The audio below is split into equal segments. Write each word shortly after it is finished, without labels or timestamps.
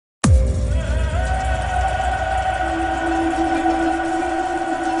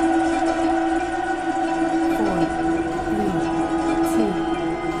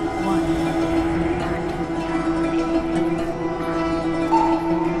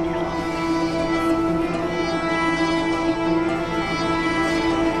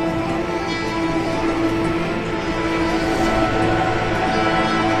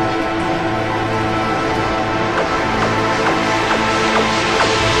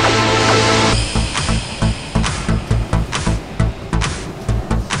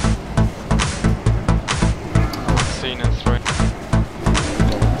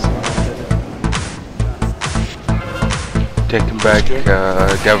back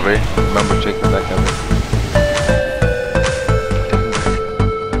Gary. Remember, check the back Gary.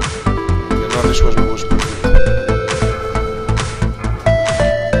 Yeah, no, this was perfect.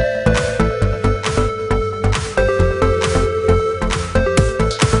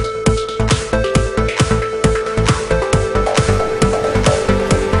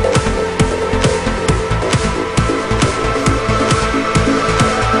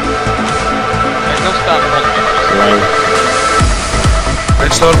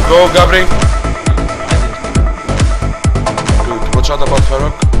 Brainstorm, go, Gabri. Good. Watch out about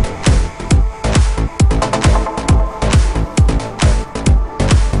Farok.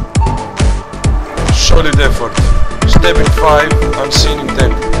 Solid effort. Step in 5, unseen in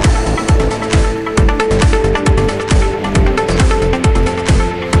 10.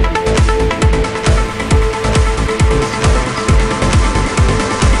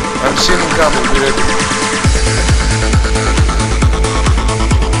 Unseen in coming, be ready.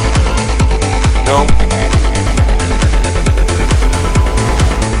 No.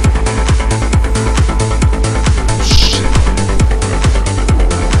 Shit.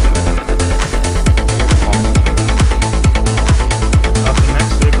 After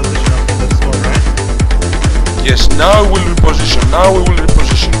next reposition after the score, right? Yes, now we will reposition. Now we will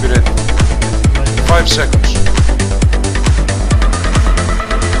reposition. Be ready. 5 seconds.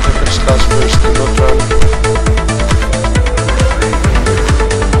 Tempest starts first. Don't run.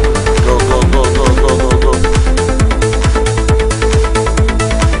 Go, go, go, go, go, go, go.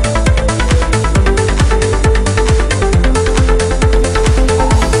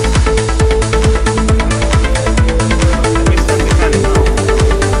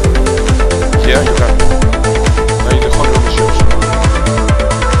 Yeah, you can. Now you can hold your machines.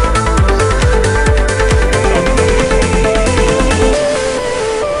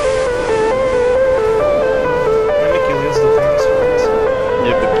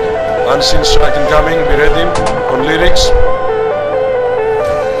 Unseen strike incoming, be ready. On lyrics.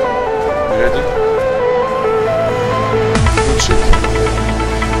 Be ready. Good shit.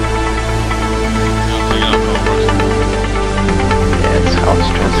 Yeah, it's house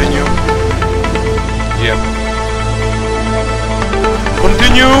Continue. Yeah.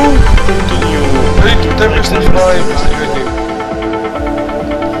 Continue. Continue. Ready to Tempest in 5. Ready.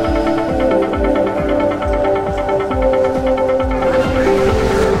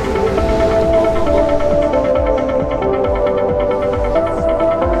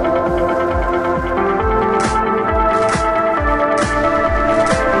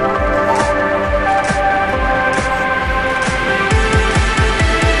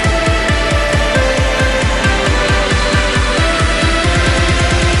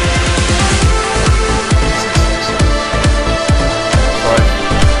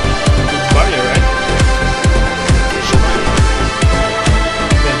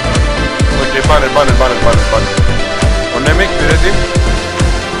 Banner. On Emery, be ready.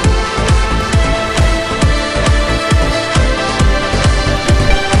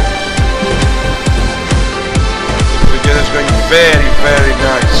 Together is going very, very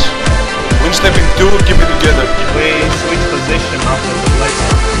nice. Wing step in 2, keep it together. We switch position after the lights.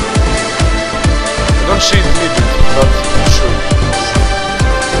 I don't see it needed, but sure.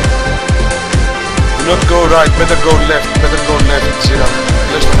 Do not go right, better go left, Zira.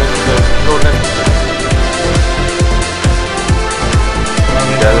 Less than left, go left.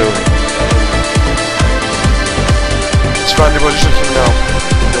 The other way. It's fine, reposition him now.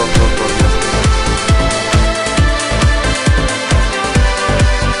 Don't, yeah.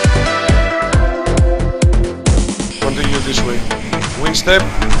 Continue this way. Wing step.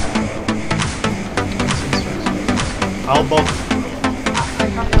 Elbow.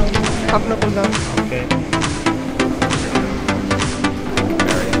 Half knuckle down. Okay.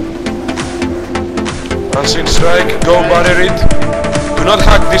 Unseen strike, go barrier it. Do not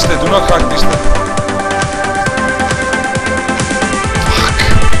hack this step, Fuck.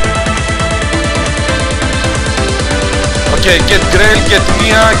 Okay, get Grail, get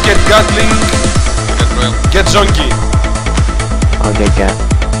Mia, get Gatling. Get Zonky. I'll get Gat.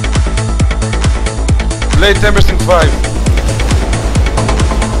 Play Tempest in 5.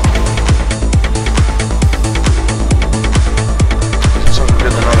 So we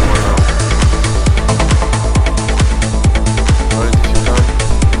get another one now. Alright, if you can.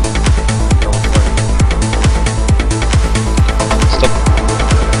 No, fine. Stop.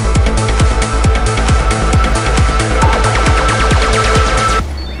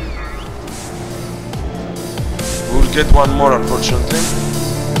 We'll get one more, unfortunately.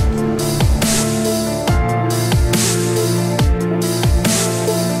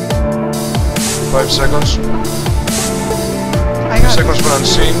 5 seconds. 30 seconds for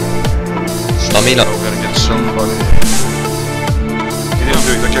unseen. Stamina. Oh, we're gonna get so fucked. He didn't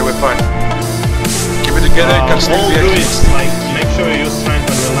do it, okay, we're fine. Keep it together, you can still all be do a is like make sure you use strength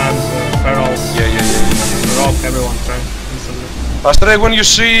when you land barrels. Yeah. Rock everyone strength instantly. Astray, when you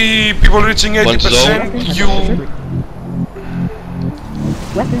see people reaching 80%, you...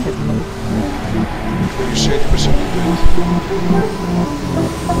 You see 80%.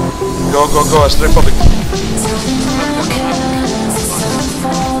 Go, Astray, pop it.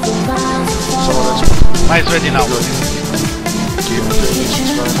 Someone else. Mine's ready now. Keep it doing it,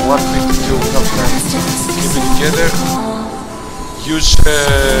 it's fine. 152, enough time. Keep it together. Use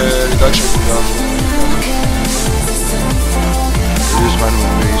reduction cooldown. Use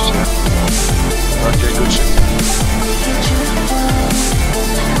manual reset. Okay, good shit.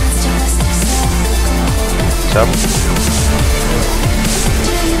 Sam.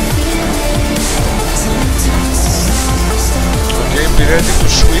 Okay, be ready to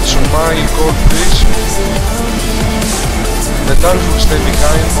switch on my code, please. The tanks will stay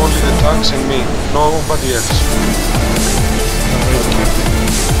behind, only the tanks and me, nobody else. Okay.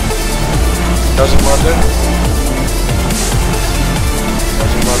 Doesn't matter.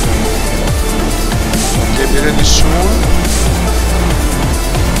 Doesn't matter. Okay, be ready soon.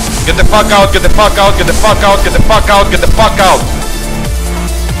 Get the fuck out, get the fuck out, get the fuck out, get the fuck out, get the fuck out!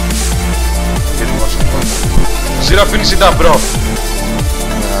 Zira, finish it up, bro.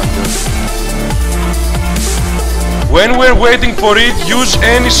 When we're waiting for it, use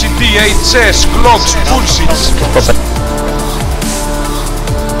any CT, HS, clocks, bullshits. 0.7.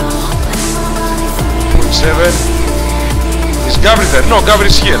 Is Gabri there? No, Gabri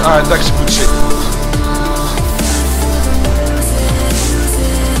is here. Ah, that's good shit.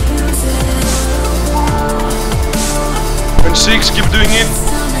 And 6, keep doing it.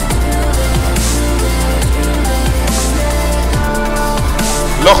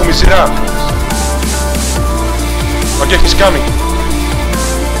 Loch me, Zira. Okay, he's coming.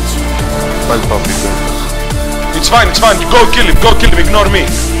 It's fine, go kill him, ignore me.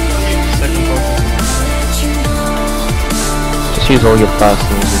 Second focus. Just use all your fast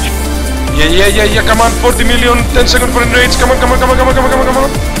usage. Yeah, come on, 40 million, 10 seconds for enrage, come on. Whatever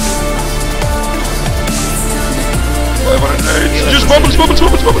enrage, just bubbles.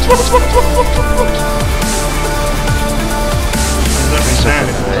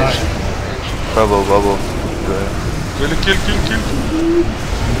 Bubble. Kill.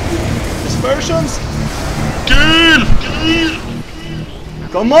 Dispersions! Kill!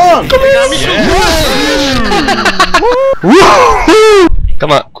 Come on!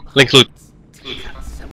 Come on, Link loot.